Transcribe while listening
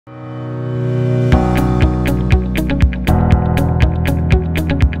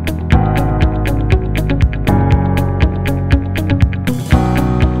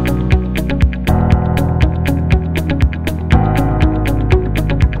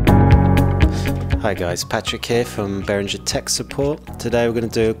Hi guys, Patrick here from Behringer Tech Support. Today we're going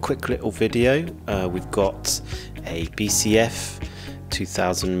to do a quick little video. We've got a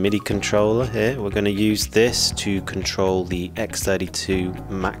BCF2000 Midi controller here. We're going to use this to control the X32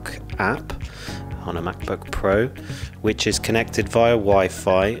 Mac app on a MacBook Pro, which is connected via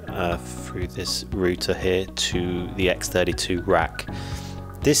Wi-Fi through this router here to the X32 rack.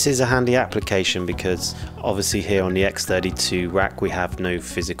 This is a handy application because obviously here on the X32 rack we have no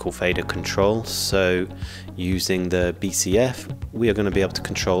physical fader control, so using the BCF we are going to be able to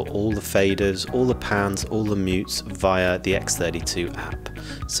control all the faders, all the pans, all the mutes via the X32 app.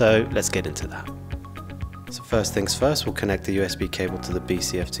 So let's get into that. So first things first, we'll connect the USB cable to the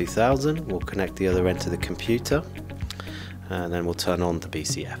BCF2000, we'll connect the other end to the computer, and then we'll turn on the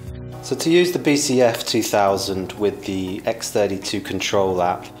BCF. So to use the BCF2000 with the X32 control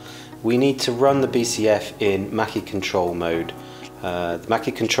app, we need to run the BCF in Mackie Control Mode. The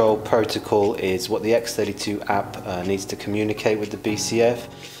Mackie Control protocol is what the X32 app needs to communicate with the BCF.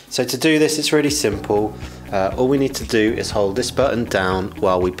 So to do this, it's really simple. All we need to do is hold this button down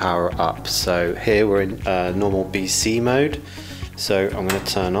while we power up. So here we're in normal BC mode. So I'm going to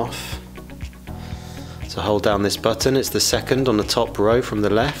turn off. So hold down this button, it's the second on the top row from the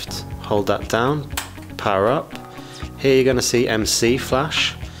left. Hold that down, power up. Here you're going to see MC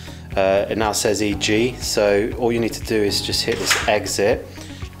flash. It now says EG, so all you need to do is just hit this exit.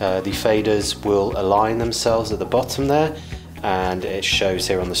 The faders will align themselves at the bottom there, and it shows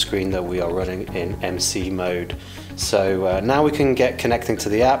here on the screen that we are running in MC mode. So now we can get connecting to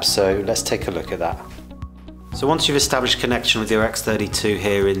the app, so let's take a look at that. So once you've established connection with your X32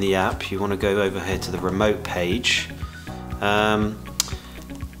 here in the app, you want to go over here to the remote page.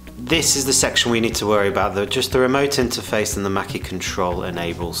 This is the section we need to worry about, just the remote interface and the Mackie Control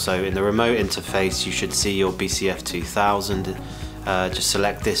enable. So in the remote interface you should see your BCF2000. Just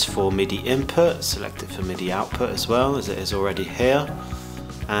select this for MIDI input, select it for MIDI output as well, as it is already here.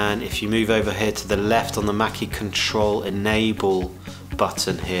 And if you move over here to the left on the Mackie Control enable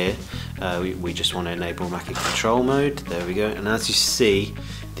button here, we just want to enable Mackie Control Mode. There we go. And as you see,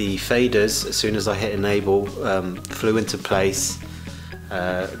 the faders, as soon as I hit enable, flew into place.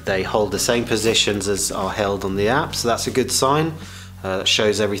 They hold the same positions as are held on the app, so that's a good sign. That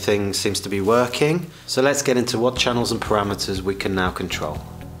shows everything seems to be working. So let's get into what channels and parameters we can now control.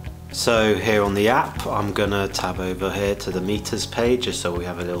 So here on the app, I'm gonna tab over here to the meters page just so we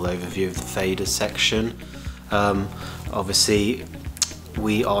have a little overview of the fader section. Obviously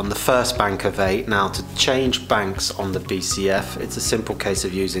we are on the first bank of 8. Now to change banks on the BCF, it's a simple case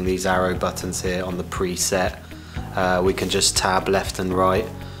of using these arrow buttons here on the preset. We can just tab left and right.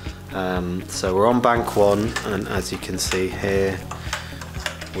 So we're on bank 1, and as you can see here,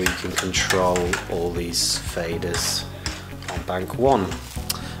 we can control all these faders on bank 1.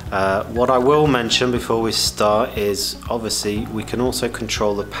 What I will mention before we start is obviously we can also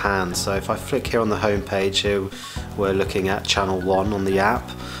control the pan. So if I flick here on the home page here, we're looking at channel 1 on the app.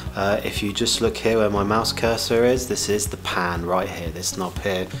 If you just look here where my mouse cursor is, this is the pan right here, this knob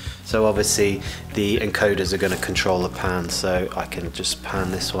here. So obviously the encoders are going to control the pan, so I can just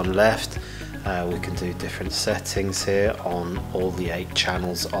pan this one left. We can do different settings here on all the 8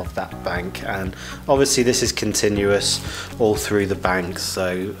 channels of that bank, and obviously this is continuous all through the bank.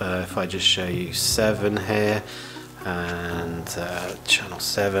 So if I just show you 7 here and channel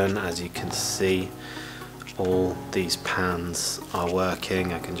 7, as you can see all these pans are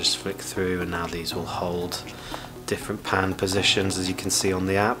working. I can just flick through and now these will hold different pan positions, as you can see on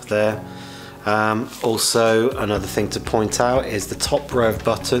the app there. Also, another thing to point out is the top row of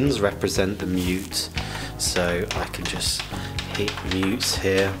buttons represent the mute, so I can just hit mutes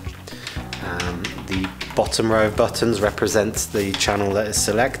here. The bottom row of buttons represents the channel that is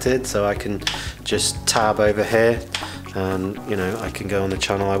selected, so I can just tab over here and I can go on the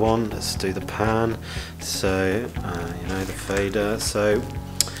channel I want. Let's do the pan, so the fader. So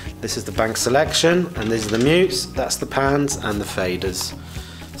this is the bank selection, and these are the mutes, that's the pans and the faders.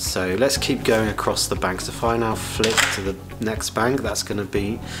 So let's keep going across the banks. If I now flick to the next bank, that's going to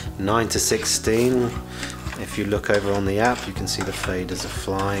be 9 to 16. If you look over on the app, you can see the faders are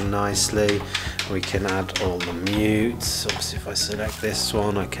flying nicely. We can add all the mutes. Obviously if I select this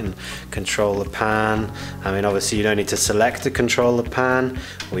one, I can control the pan. I mean, obviously you don't need to select to control the pan.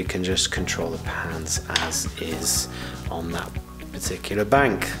 We can just control the pans as is on that particular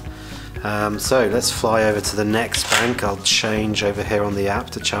bank. So let's fly over to the next bank. I'll change over here on the app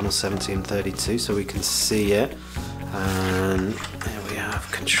to channel 1732 so we can see it. And there we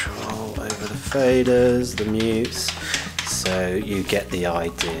have control over the faders, the mutes. So you get the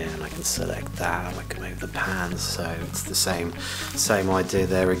idea, and I can select that, I can move the pans, so it's the same idea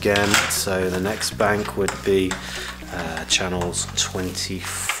there again. So the next bank would be channels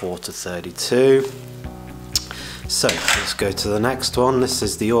 24 to 32. So let's go to the next one. This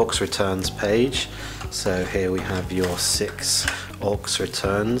is the aux returns page. So here we have your 6 aux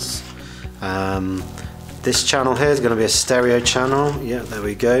returns. This channel here is going to be a stereo channel. Yeah, there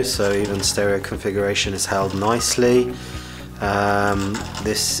we go. So even stereo configuration is held nicely.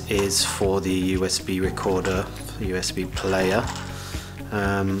 This is for the USB recorder, USB player.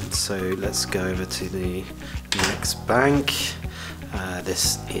 So let's go over to the next bank.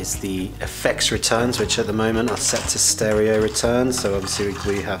 This is the effects returns, which at the moment are set to stereo returns. So obviously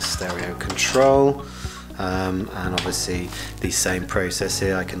we have stereo control. And obviously the same process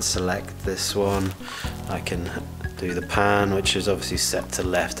here. I can select this one, I can do the pan, which is obviously set to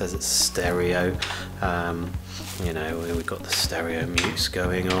left as it's stereo. You know, we've got the stereo mutes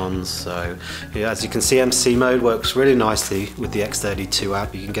going on. So yeah, as you can see, MC mode works really nicely with the X32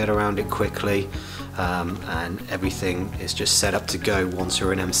 app. You can get around it quickly, and everything is just set up to go once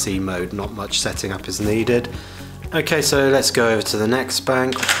you're in MC mode. Not much setting up is needed. Okay, so let's go over to the next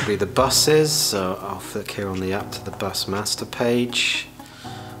bank, which will be the buses. So I'll flick here on the app to the bus master page,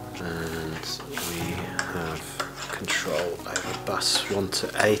 and we have control over bus 1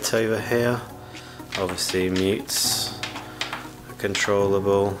 to 8 over here. Obviously mutes are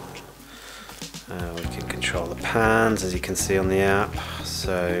controllable. We can control the pans, as you can see on the app.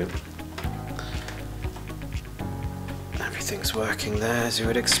 So everything's working there as you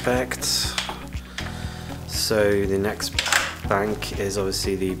would expect. So the next bank is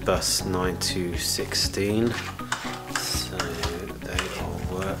obviously the bus 9 to 16. So they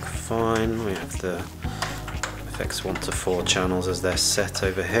all work fine. We have the effects 1 to 4 channels as they're set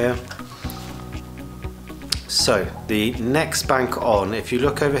over here. So the next bank on, if you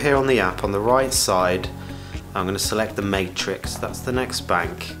look over here on the app on the right side, I'm going to select the matrix. That's the next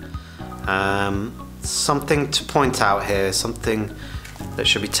bank. Something to point out here, something that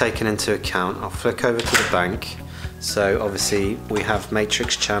should be taken into account. I'll flick over to the bank. So obviously we have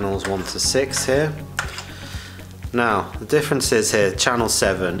matrix channels 1 to 6 here. Now the difference is here, channel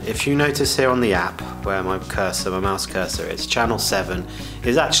 7. If you notice here on the app where my mouse cursor is, channel 7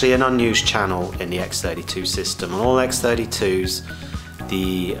 is actually an unused channel in the X32 system. On all X32s,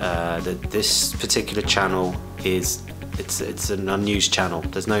 this particular channel it's an unused channel.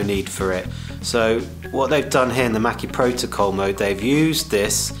 There's no need for it. So what they've done here in the Mackie Control Mode, they've used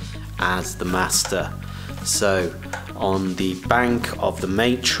this as the master. So on the bank of the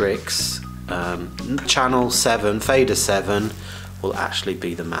matrix, channel 7, fader 7 will actually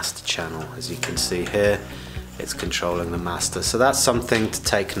be the master channel. As you can see here, it's controlling the master. So that's something to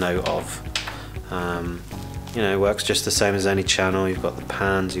take note of. You know, it works just the same as any channel. You've got the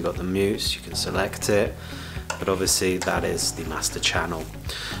pans, you've got the mutes, you can select it. But obviously that is the master channel.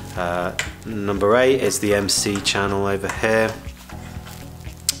 Number 8 is the MC channel over here.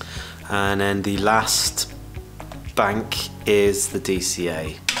 And then the last bank is the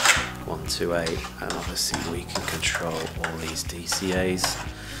DCA 1 to 8. And obviously we can control all these DCAs.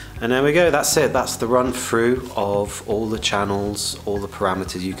 And there we go, that's it. That's the run through of all the channels, all the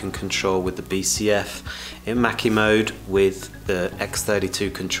parameters you can control with the BCF in Mackie mode with the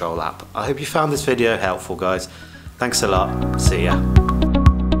X32 control app. I hope you found this video helpful, guys. Thanks a lot. See ya.